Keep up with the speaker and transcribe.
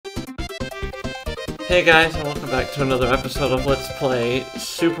Hey guys, and welcome back to another episode of Let's Play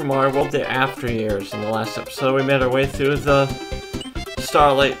Super Mario World The After Years. In the last episode, we made our way through the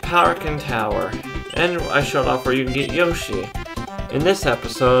Starlight Powerkin Tower, and I showed off where you can get Yoshi. In this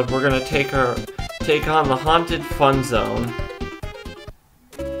episode, we're gonna take on the Haunted Fun Zone.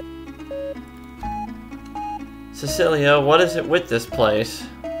 Cecilia, what is it with this place?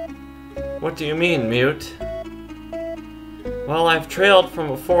 What do you mean, Mute? Well, I've trailed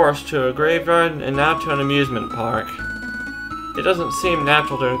from a forest to a graveyard and now to an amusement park. It doesn't seem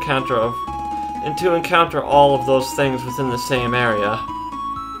natural to encounter all of those things within the same area.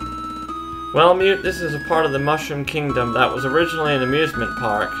 Well, Mute, this is a part of the Mushroom Kingdom that was originally an amusement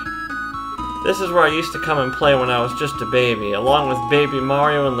park. This is where I used to come and play when I was just a baby, along with Baby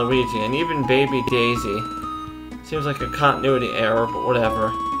Mario and Luigi, and even Baby Daisy. Seems like a continuity error, but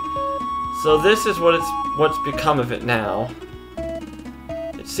whatever. So this is what's become of it now.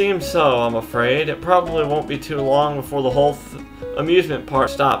 It seems so, I'm afraid. It probably won't be too long before the whole amusement park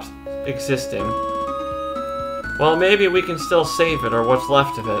stops existing. Well, maybe we can still save it, or what's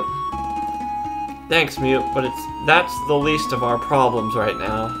left of it. Thanks, Mute, but that's the least of our problems right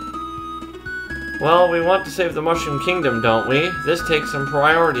now. Well, we want to save the Mushroom Kingdom, don't we? This takes some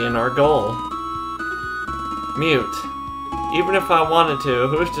priority in our goal. Mute. Even if I wanted to,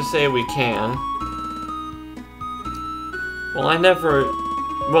 who's to say we can?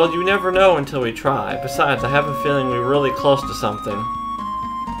 Well, you never know until we try. Besides, I have a feeling we're really close to something.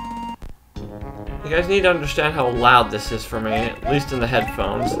 You guys need to understand how loud this is for me, at least in the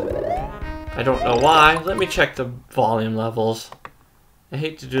headphones. I don't know why. Let me check the volume levels. I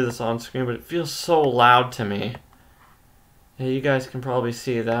hate to do this on screen, but it feels so loud to me. Yeah, you guys can probably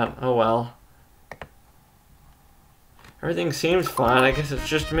see that. Oh well. Everything seems fine. I guess it's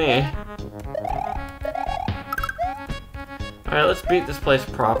just me. Alright, let's beat this place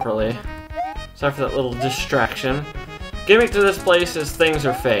properly. Sorry for that little distraction. Gimmick to this place is things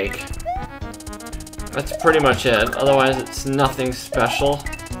are fake. That's pretty much it. Otherwise, it's nothing special.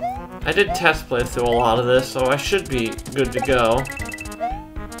 I did test play through a lot of this, so I should be good to go.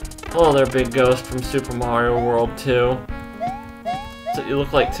 Hello there, Big Ghost from Super Mario World 2. That's what you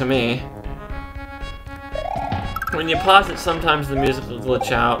look like to me. When you pause it, sometimes the music will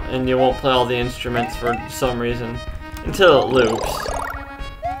glitch out, and you won't play all the instruments for some reason. Until it loops.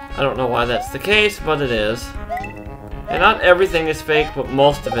 I don't know why that's the case, but it is. And not everything is fake, but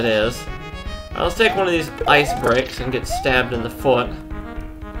most of it is. Right, let's take one of these ice bricks and get stabbed in the foot.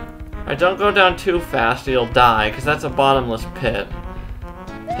 Alright, don't go down too fast or you'll die, because that's a bottomless pit.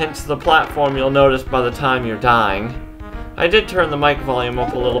 Hence the platform you'll notice by the time you're dying. I did turn the mic volume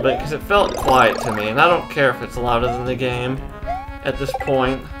up a little bit, because it felt quiet to me, and I don't care if it's louder than the game at this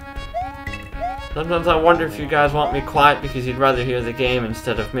point. Sometimes I wonder if you guys want me quiet because you'd rather hear the game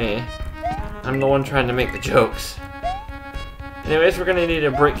instead of me. I'm the one trying to make the jokes. Anyways, we're gonna need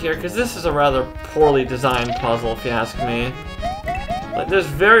a brick here, because this is a rather poorly designed puzzle, if you ask me. Like, there's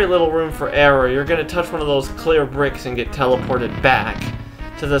very little room for error. You're gonna touch one of those clear bricks and get teleported back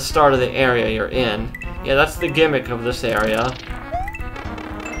to the start of the area you're in. Yeah, that's the gimmick of this area.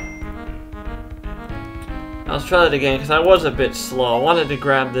 Let's try that again, because I was a bit slow. I wanted to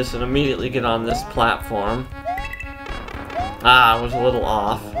grab this and immediately get on this platform. Ah, I was a little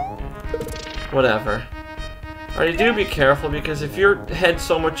off. Whatever. Alright, do be careful, because if your head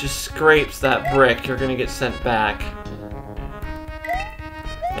so much as scrapes that brick, you're going to get sent back.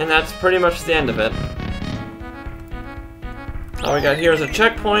 And that's pretty much the end of it. All we got here is a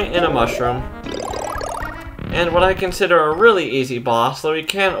checkpoint and a mushroom. And what I consider a really easy boss, though he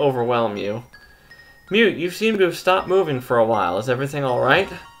can overwhelm you. Mute, you seem to have stopped moving for a while. Is everything alright?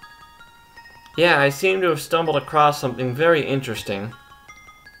 Yeah, I seem to have stumbled across something very interesting.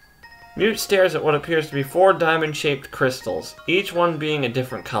 Mute stares at what appears to be 4 diamond-shaped crystals, each one being a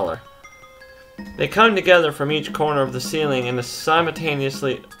different color. They come together from each corner of the ceiling in a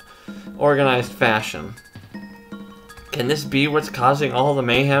simultaneously organized fashion. Can this be what's causing all the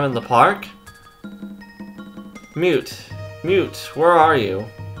mayhem in the park? Mute, where are you?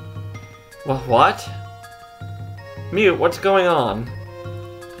 What? Mute, what's going on?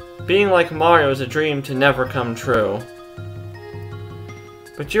 Being like Mario is a dream to never come true.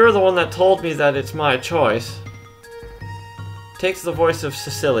 But you're the one that told me that it's my choice. Takes the voice of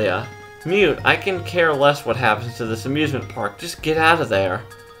Cecilia. Mute, I can care less what happens to this amusement park. Just get out of there.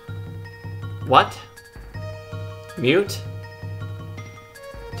 What? Mute?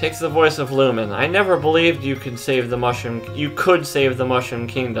 Takes the voice of Lumen. I never believed you could save the Mushroom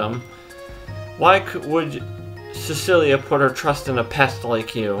Kingdom. Why would Cecilia put her trust in a pest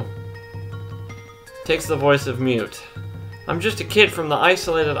like you? Takes the voice of Mute. I'm just a kid from the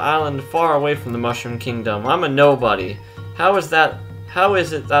isolated island far away from the Mushroom Kingdom. I'm a nobody. How is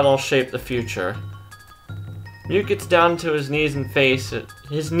it that'll shape the future? Mute gets down to his knees and faces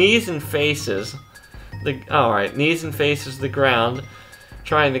the ground,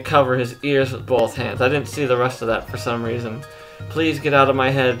 trying to cover his ears with both hands. I didn't see the rest of that for some reason. Please get out of my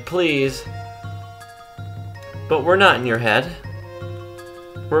head, please. But we're not in your head.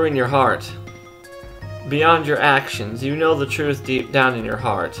 We're in your heart. Beyond your actions, you know the truth deep down in your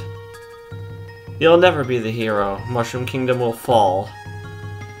heart. You'll never be the hero. Mushroom Kingdom will fall.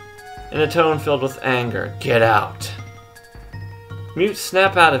 In a tone filled with anger, get out. Mute,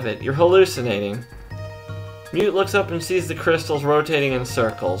 snap out of it. You're hallucinating. Mute looks up and sees the crystals rotating in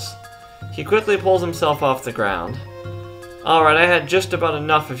circles. He quickly pulls himself off the ground. Alright, I had just about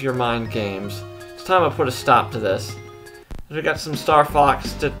enough of your mind games. It's time I put a stop to this. We got some Star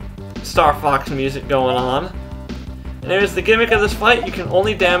Fox music going on. Anyways, the gimmick of this fight, you can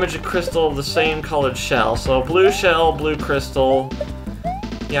only damage a crystal of the same colored shell. So blue shell, blue crystal.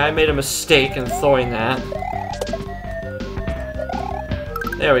 Yeah, I made a mistake in throwing that.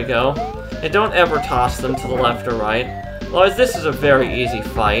 There we go. And don't ever toss them to the left or right. Otherwise, this is a very easy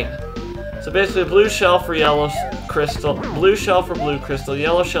fight. So basically, blue shell for yellow crystal, blue shell for blue crystal,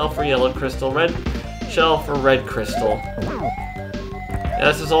 yellow shell for yellow crystal, red shell for red crystal. Yeah,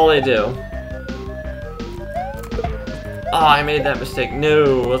 this is all they do. Oh, I made that mistake.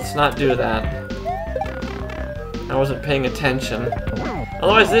 No, let's not do that. I wasn't paying attention.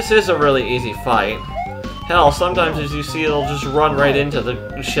 Otherwise, this is a really easy fight. Hell, sometimes as you see, they'll just run right into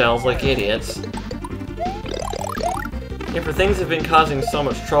the shells like idiots. Yeah, for things that have been causing so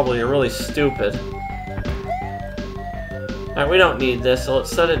much trouble, you're really stupid. Alright, we don't need this, so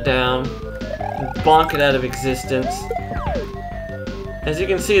let's set it down and bonk it out of existence. As you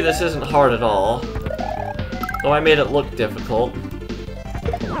can see, this isn't hard at all. Though I made it look difficult.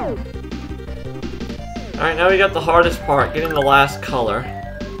 Alright, now we got the hardest part, getting the last color.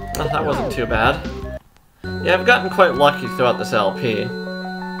 Oh, that wasn't too bad. Yeah, I've gotten quite lucky throughout this LP.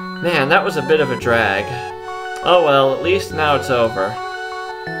 Man, that was a bit of a drag. Oh well, at least now it's over.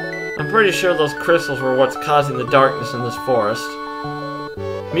 I'm pretty sure those crystals were what's causing the darkness in this forest.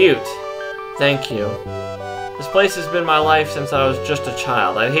 Mute. Thank you. This place has been my life since I was just a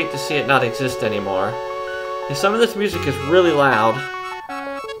child. I'd hate to see it not exist anymore. And some of this music is really loud.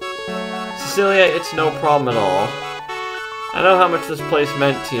 Cecilia, it's no problem at all. I know how much this place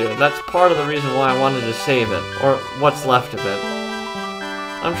meant to you. That's part of the reason why I wanted to save it, or what's left of it.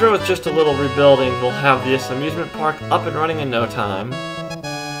 I'm sure with just a little rebuilding, we'll have this amusement park up and running in no time.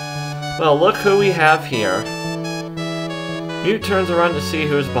 Well, look who we have here. Mute turns around to see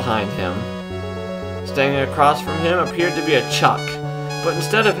who's behind him. Standing across from him appeared to be a Chuck, but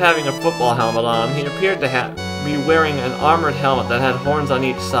instead of having a football helmet on, he appeared to be wearing an armored helmet that had horns on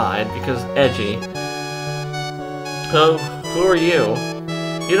each side, because edgy. Oh, who are you?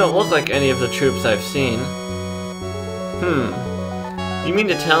 You don't look like any of the troops I've seen. You mean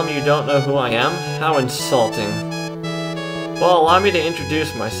to tell me you don't know who I am? How insulting. Well, allow me to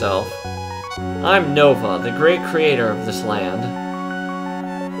introduce myself. I'm Nova, the great creator of this land.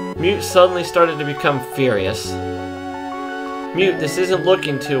 Mute suddenly started to become furious. Mute, this isn't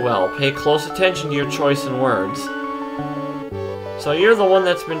looking too well. Pay close attention to your choice in words. So you're the one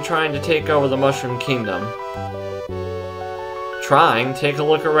that's been trying to take over the Mushroom Kingdom. Trying? Take a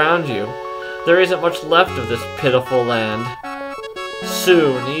look around you. There isn't much left of this pitiful land.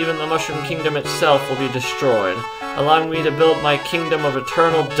 Soon, even the Mushroom Kingdom itself will be destroyed, allowing me to build my kingdom of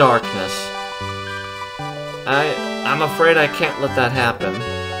eternal darkness. I'm afraid I can't let that happen.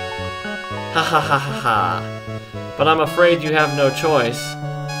 Ha ha ha ha ha. But I'm afraid you have no choice.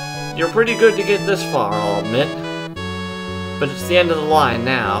 You're pretty good to get this far, I'll admit. But it's the end of the line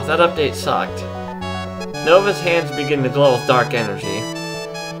now. That update sucked. Nova's hands begin to glow with dark energy.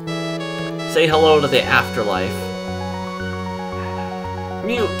 Say hello to the afterlife.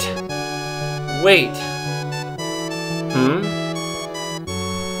 Mute! Wait.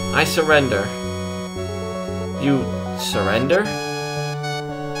 I surrender. You surrender?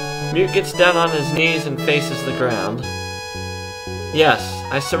 Mute gets down on his knees and faces the ground. Yes,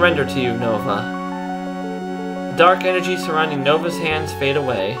 I surrender to you, Nova. The dark energy surrounding Nova's hands fade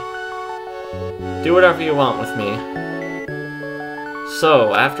away. Do whatever you want with me.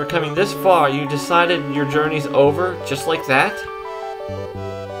 So, after coming this far, you decided your journey's over, just like that?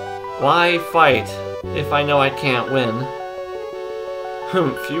 Why fight, if I know I can't win?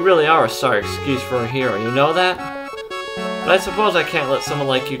 You really are a sorry excuse for a hero, you know that? But I suppose I can't let someone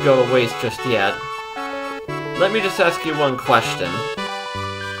like you go to waste just yet. Let me just ask you one question.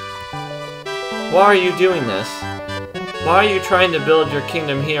 Why are you doing this? Why are you trying to build your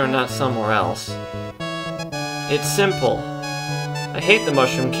kingdom here and not somewhere else? It's simple. I hate the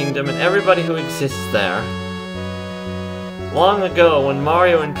Mushroom Kingdom and everybody who exists there. Long ago, when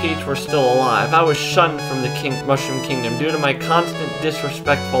Mario and Peach were still alive, I was shunned from the Mushroom Kingdom due to my constant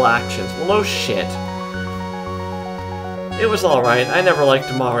disrespectful actions. Well, no shit. It was alright, I never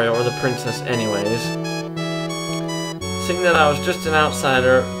liked Mario or the princess anyways. Seeing that I was just an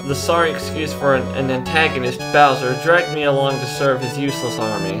outsider, the sorry excuse for an antagonist, Bowser, dragged me along to serve his useless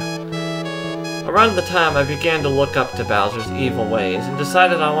army. Around the time I began to look up to Bowser's evil ways, and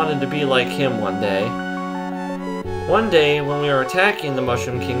decided I wanted to be like him one day. One day, when we were attacking the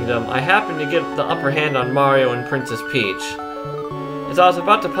Mushroom Kingdom, I happened to get the upper hand on Mario and Princess Peach. As I was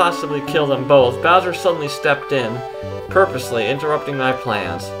about to possibly kill them both, Bowser suddenly stepped in, purposely interrupting my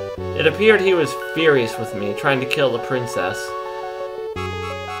plans. It appeared he was furious with me, trying to kill the princess.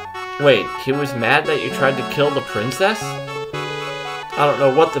 Wait, he was mad that you tried to kill the princess? I don't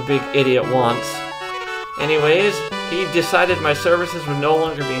know what the big idiot wants. Anyways, he decided my services would no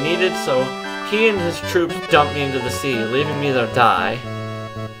longer be needed, so he and his troops dumped me into the sea, leaving me there to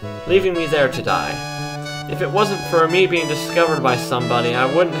die. If it wasn't for me being discovered by somebody, I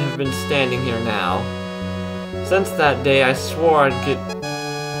wouldn't have been standing here now. Since that day, I swore I'd get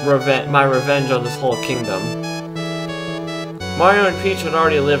my revenge on this whole kingdom. Mario and Peach had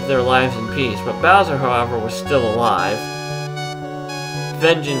already lived their lives in peace, but Bowser, however, was still alive.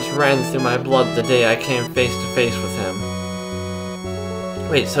 Vengeance ran through my blood the day I came face to face with him.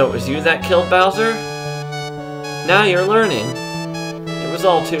 Wait, so it was you that killed Bowser? Now you're learning. It was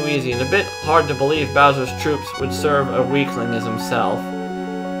all too easy, and a bit hard to believe Bowser's troops would serve a weakling as himself.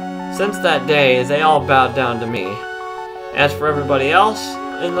 Since that day, they all bowed down to me. As for everybody else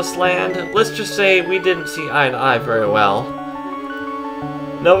in this land, let's just say we didn't see eye to eye very well.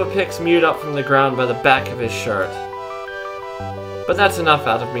 Nova picks Mute up from the ground by the back of his shirt. But that's enough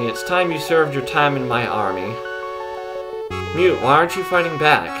out of me. It's time you served your time in my army. Mute, why aren't you fighting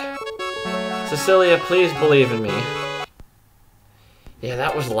back? Cecilia, please believe in me. Yeah,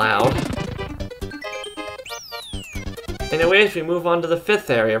 that was loud. Anyways, we move on to the 5th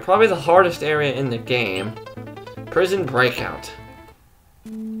area, probably the hardest area in the game. Prison Breakout.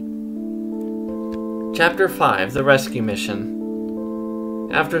 Chapter 5, The Rescue Mission.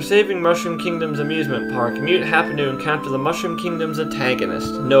 After saving Mushroom Kingdom's amusement park, Mute happened to encounter the Mushroom Kingdom's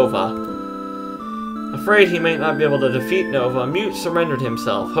antagonist, Nova. Afraid he might not be able to defeat Nova, Mute surrendered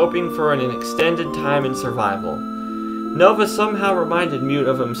himself, hoping for an extended time in survival. Nova somehow reminded Mute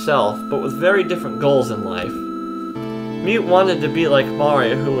of himself, but with very different goals in life. Mute wanted to be like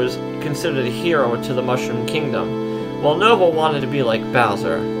Mario, who was considered a hero to the Mushroom Kingdom, while Nova wanted to be like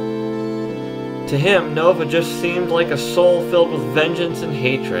Bowser. To him, Nova just seemed like a soul filled with vengeance and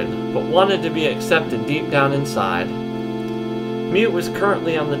hatred, but wanted to be accepted deep down inside. Mute was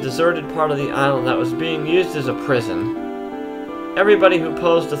currently on the deserted part of the island that was being used as a prison. Everybody who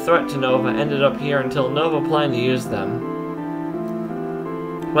posed a threat to Nova ended up here until Nova planned to use them.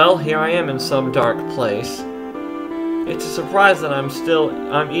 Well, here I am in some dark place. It's a surprise that I'm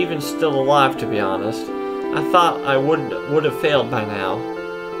even still alive, to be honest. I thought I would have failed by now.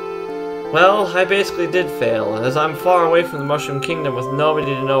 Well, I basically did fail, as I'm far away from the Mushroom Kingdom with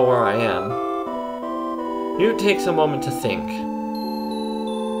nobody to know where I am. Mute takes a moment to think.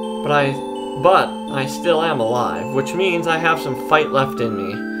 But I still am alive, which means I have some fight left in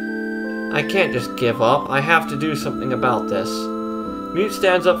me. I can't just give up, I have to do something about this. Mute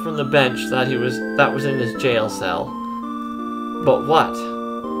stands up from the bench that was in his jail cell. But what?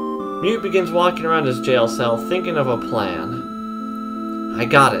 Mute begins walking around his jail cell, thinking of a plan. I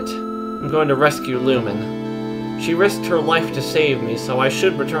got it. I'm going to rescue Lumen. She risked her life to save me, so I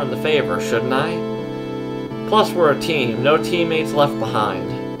should return the favor, shouldn't I? Plus, we're a team, no teammates left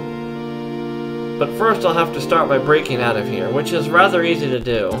behind. But first I'll have to start by breaking out of here, which is rather easy to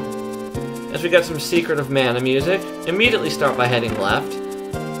do. As we get some Secret of Mana music, immediately start by heading left.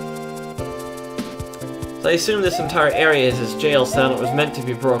 So I assume this entire area is his jail cell it was meant to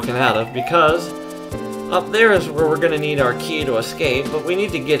be broken out of, because up there is where we're going to need our key to escape, but we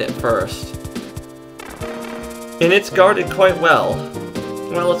need to get it first. And it's guarded quite well.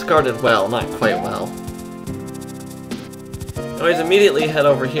 Well, it's guarded well, not quite well. Anyways, immediately head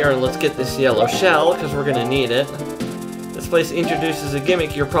over here and let's get this yellow shell, because we're going to need it. This place introduces a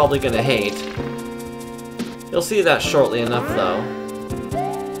gimmick you're probably going to hate. You'll see that shortly enough, though.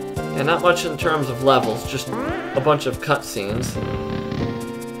 And not much in terms of levels, just a bunch of cutscenes.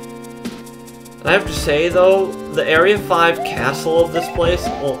 And I have to say, though, the Area 5 castle of this place,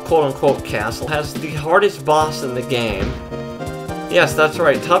 well, quote-unquote castle, has the hardest boss in the game. Yes, that's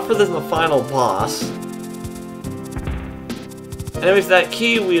right, tougher than the final boss. Anyways, that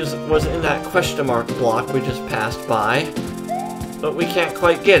key was in that question mark block we just passed by. But we can't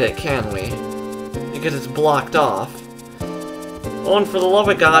quite get it, can we? Because it's blocked off. Oh, and for the love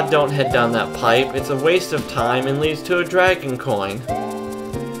of God, don't head down that pipe. It's a waste of time and leads to a dragon coin.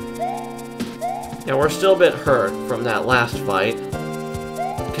 Yeah, we're still a bit hurt from that last fight.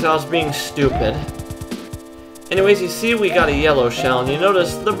 Because I was being stupid. Anyways, you see we got a yellow shell, and you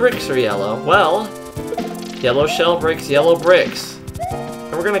notice the bricks are yellow. Well, yellow shell breaks yellow bricks.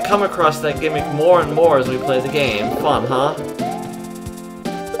 And we're gonna come across that gimmick more and more as we play the game. Fun, huh?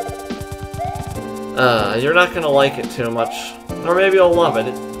 You're not gonna like it too much. Or maybe you'll love it.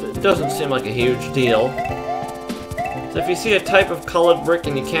 It doesn't seem like a huge deal. So if you see a type of colored brick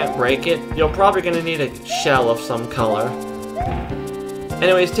and you can't break it, you're probably gonna need a shell of some color.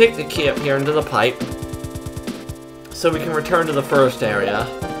 Anyways, take the key up here into the pipe, so we can return to the first area.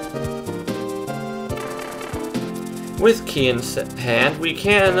 With key in hand, we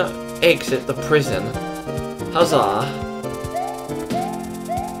can exit the prison. Huzzah!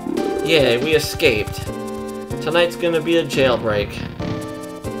 Yay, we escaped. Tonight's gonna be a jailbreak.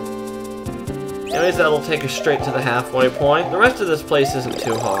 Anyways, that'll take us straight to the halfway point. The rest of this place isn't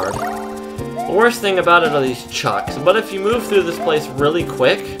too hard. The worst thing about it are these chucks, but if you move through this place really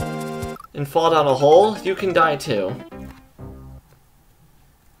quick and fall down a hole, you can die too.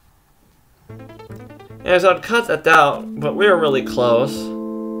 As I'd cut that out, but we were really close.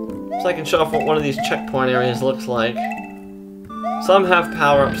 So I can show off what one of these checkpoint areas looks like. Some have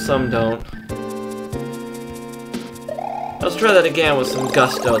power-ups, some don't. Let's try that again with some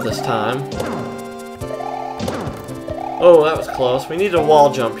gusto this time. Oh, that was close. We need a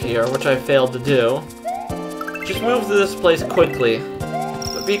wall jump here, which I failed to do. Just move through this place quickly.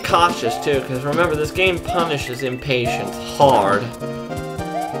 But be cautious too, because remember, this game punishes impatience hard.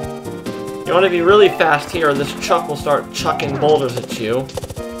 You want to be really fast here, or this chuck will start chucking boulders at you.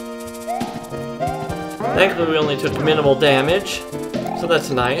 Thankfully, we only took minimal damage, so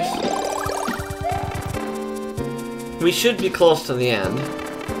that's nice. We should be close to the end.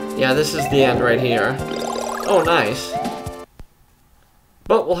 Yeah, this is the end right here. Oh, nice.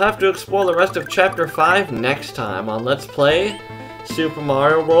 But we'll have to explore the rest of Chapter 5 next time on Let's Play Super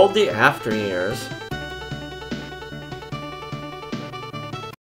Mario World: The After Years.